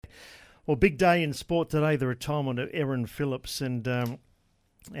Well, big day in sport today, the retirement of ERIN Phillips, and our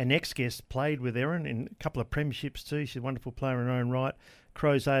next guest played with ERIN in a couple of premierships too. She's a wonderful player in her own right.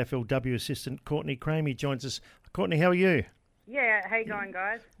 CROWS AFLW assistant COURTNEY CRAMEY joins us. COURTNEY, how are you? Yeah, how you going,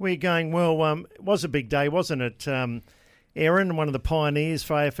 guys? We're going well. It was a big day, wasn't it? ERIN, one of the pioneers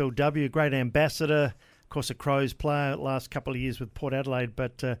for AFLW, great ambassador, of course a CROWS player last couple of years with Port Adelaide,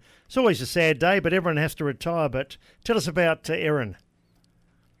 but it's always a sad day, but everyone has to retire. But tell us about ERIN.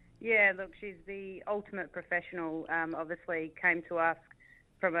 Yeah, look, she's the ultimate professional. Obviously came to us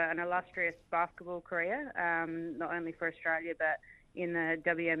from an illustrious basketball career, not only for Australia but in the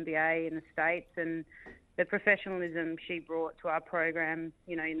WNBA in the States, and the professionalism she brought to our program,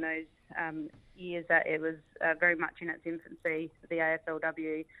 in those years that it was very much in its infancy. The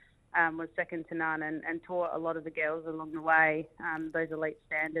AFLW was second to none, and taught a lot of the girls along the way those elite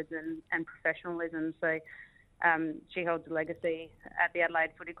standards and professionalism. So she holds a legacy at the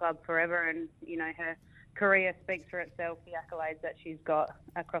Adelaide Footy Club forever, and her career speaks for itself, the accolades that she's got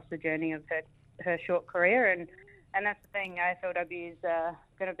across the journey of her short career, and that's the thing. AFLW is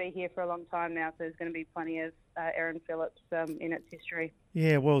going to be here for a long time now, so there's going to be plenty of ERIN Phillips in its history.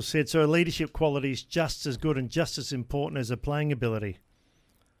 Yeah, well said. So her leadership quality is just as good and just as important as her playing ability.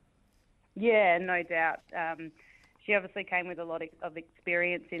 Yeah, no doubt. She obviously came with a lot of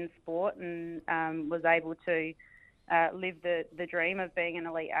experience in sport and was able to live the dream of being an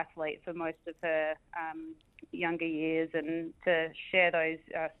elite athlete for most of her younger years, and to share those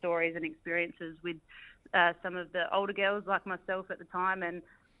stories and experiences with some of the older girls like myself at the time, and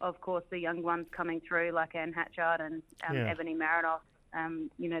of course the young ones coming through like Anne Hatchard and Ebony Marinoff.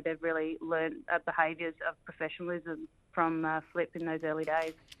 They've really learned behaviours of professionalism from Flip in those early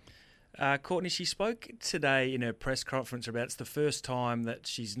days. COURTNEY, she spoke today in her press conference about it's the first time that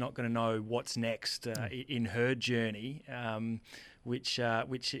she's not going to know what's next in her journey, which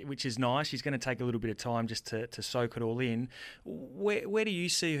is nice. She's going to take a little bit of time just to soak it all in. Where do you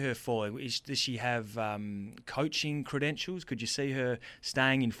see her falling? Does she have coaching credentials? Could you see her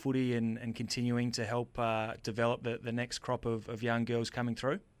staying in footy and continuing to help develop the next crop of young girls coming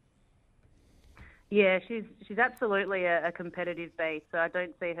through? Yeah, she's absolutely a competitive beast, so I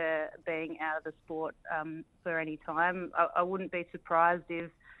don't see her being out of the sport for any time. I wouldn't be surprised if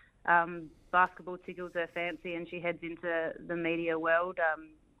basketball tickles her fancy and she heads into the media world.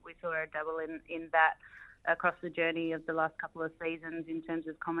 We saw her dabble in that across the journey of the last couple of seasons in terms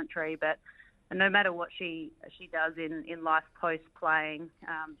of commentary, but no matter what she does in life post-playing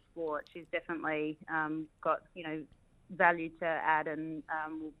sport, she's definitely got, value to add, and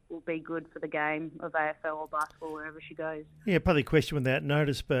will be good for the game of AFL or basketball wherever she goes. Yeah, probably a question without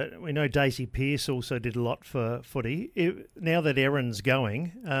notice, but we know Daisy Pearce also did a lot for footy. Now that ERIN's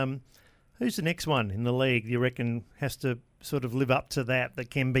going, who's the next one in the league you reckon has to sort of live up to that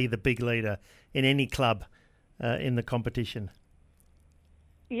can be the big leader in any club in the competition?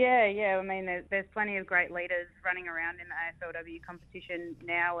 Yeah. I mean, there's plenty of great leaders running around in the AFLW competition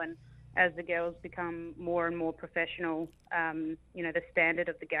now, and as the girls become more and more professional, the standard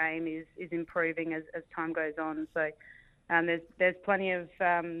of the game is improving as time goes on. So there's plenty of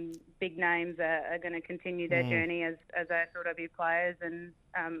big names that are going to continue their journey as AFLW players and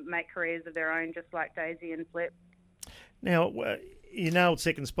make careers of their own, just like Daisy and Flip. Now, you nailed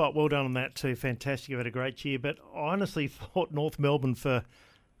second spot. Well done on that too. Fantastic. You've had a great year. But I honestly thought North Melbourne for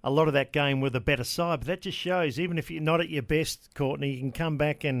a lot of that game were the better side. But that just shows, even if you're not at your best, COURTNEY, you can come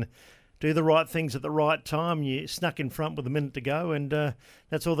back and do the right things at the right time. You snuck in front with a minute to go, and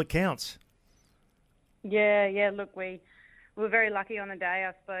that's all that counts. Yeah. Look, we were very lucky on the day,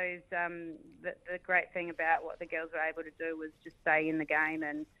 I suppose. The great thing about what the girls were able to do was just stay in the game,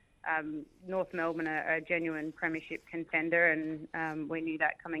 and North Melbourne are a genuine premiership contender, and we knew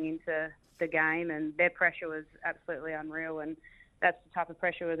that coming into the game, and their pressure was absolutely unreal, and that's the type of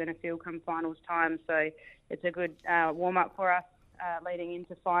pressure we're going to feel come finals time. So it's a good warm-up for us leading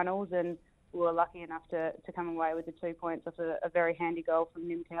into finals, and we were lucky enough to come away with the 2 points off a very handy goal from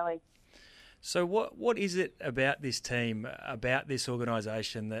Nim Kelly. So what is it about this team, about this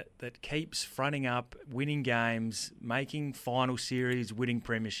organisation that keeps fronting up, winning games, making final series, winning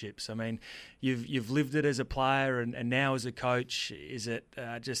premierships? I mean, you've lived it as a player and now as a coach. Is it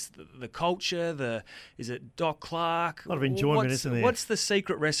just the culture? Is it Doc Clark? A lot of enjoyment, isn't there? What's the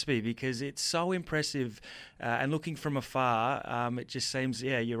secret recipe? Because it's so impressive, and looking from afar, it just seems,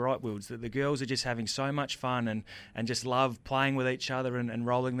 you're right, Wilds, that the girls are just having so much fun and just love playing with each other and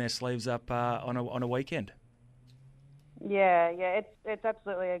rolling their sleeves up on a weekend. Yeah, it's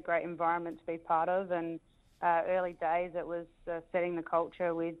absolutely a great environment to be part of, and early days it was setting the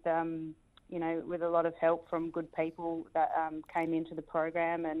culture with with a lot of help from good people that came into the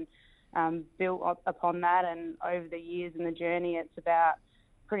program, and built upon that. And over the years in the journey, it's about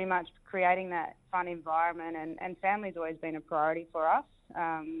pretty much creating that fun environment. And family's always been a priority for us.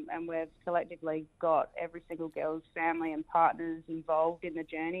 And we've collectively got every single girl's family and partners involved in the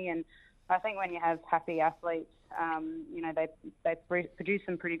journey. And I think when you have happy athletes, they produce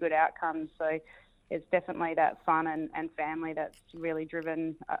some pretty good outcomes. So it's definitely that fun and family that's really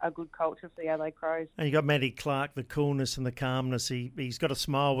driven a good culture for the Adelaide Crows. And you got Matty Clark, the coolness and the calmness. He's got a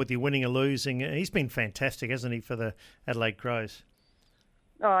smile with you winning or losing. He's been fantastic, hasn't he, for the Adelaide Crows?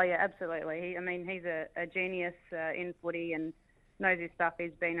 Oh, yeah, absolutely. He's a genius in footy and knows his stuff.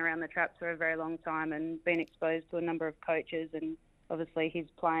 He's been around the traps for a very long time and been exposed to a number of coaches and obviously his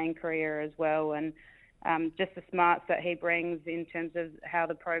playing career as well. And just the smarts that he brings in terms of how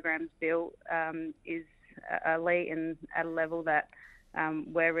the program's built is elite and at a level that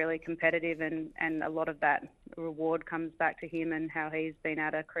we're really competitive, and a lot of that reward comes back to him and how he's been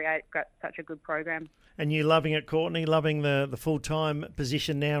able to create such a good program. And you loving it, Courtney, loving the full-time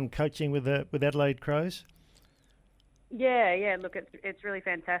position now and coaching with Adelaide Crows? Yeah. Look, it's really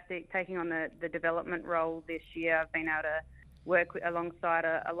fantastic taking on the development role this year. I've been able to work alongside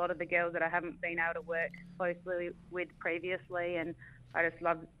a lot of the girls that I haven't been able to work closely with previously, and I just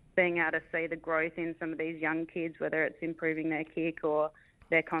love being able to see the growth in some of these young kids, whether it's improving their kick or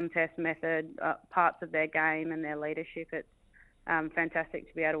their contest method, parts of their game and their leadership. It's fantastic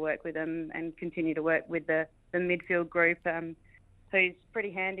to be able to work with them and continue to work with the midfield group, who's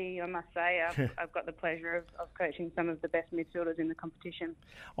pretty handy, I must say. I've got the pleasure of coaching some of the best midfielders in the competition.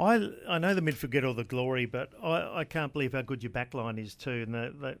 I know the midfield get all the glory, but I can't believe how good your backline is too.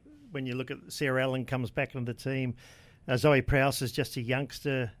 And when you look at Sarah Allen comes back into the team, Zoe Prowse is just a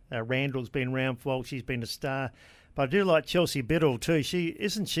youngster. Randall's been around for a while. She's been a star. But I do like Chelsea Biddle too.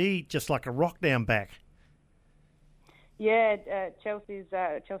 Isn't she just like a rock down back? Yeah, Chelsea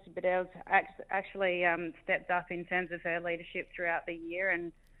Biddell's actually stepped up in terms of her leadership throughout the year,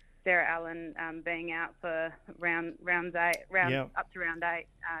 and Sarah Allen being out for round up to round 8,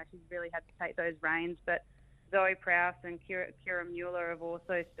 she's really had to take those reins. But Zoe Prowse and Kira Mueller have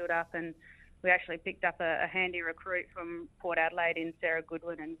also stood up, and we actually picked up a handy recruit from Port Adelaide in Sarah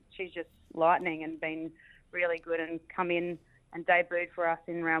Goodwin, and she's just lightning and been really good and come in and debuted for us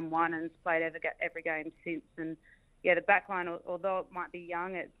in round 1 and played every game since. And yeah, the backline, although it might be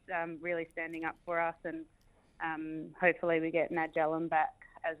young, it's really standing up for us, and hopefully we get Nad Allen back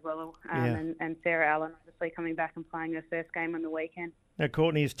as well, and Sarah Allen obviously coming back and playing her first game on the weekend. Now,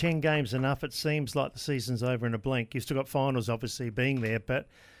 Courtney, is 10 games enough? It seems like the season's over in a blink. You've still got finals obviously being there, but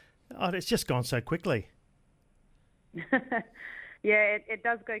it's just gone so quickly. Yeah, it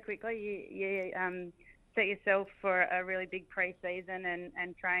does go quickly. You set yourself for a really big pre-season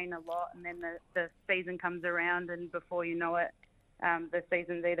and train a lot, and then the season comes around, and before you know it, the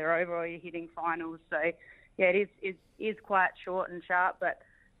season's either over or you're hitting finals. So, yeah, it is quite short and sharp, but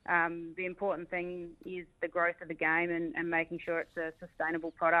the important thing is the growth of the game and making sure it's a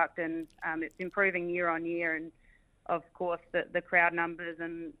sustainable product, and it's improving year on year, and of course the crowd numbers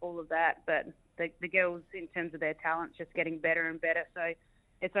and all of that, but the girls in terms of their talent just getting better and better. So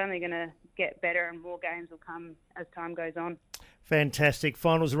it's only going to get better, and more games will come as time goes on. Fantastic.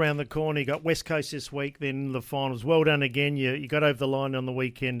 Finals around the corner. You got West Coast this week, then the finals. Well done again. You got over the line on the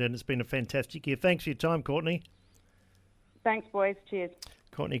weekend, and it's been a fantastic year. Thanks for your time, Courtney. Thanks, boys. Cheers.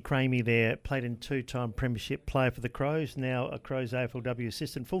 Courtney CRAMEY there, played in 2-time premiership player for the Crows, now a Crows AFLW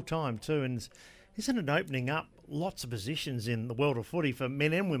assistant, full-time too. And isn't it opening up lots of positions in the world of footy for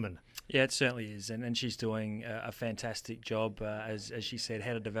men and women? Yeah, it certainly is, and she's doing a fantastic job, as she said,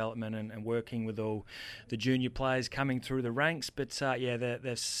 head of development and working with all the junior players coming through the ranks. But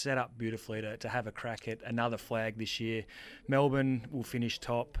they're set up beautifully to have a crack at another flag this year. Melbourne will finish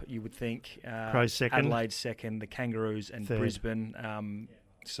top, you would think. Crows second. Adelaide second, the Kangaroos and third. Brisbane.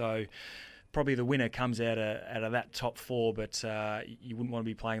 So probably the winner comes out of that top 4, but you wouldn't want to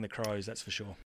be playing the Crows, that's for sure.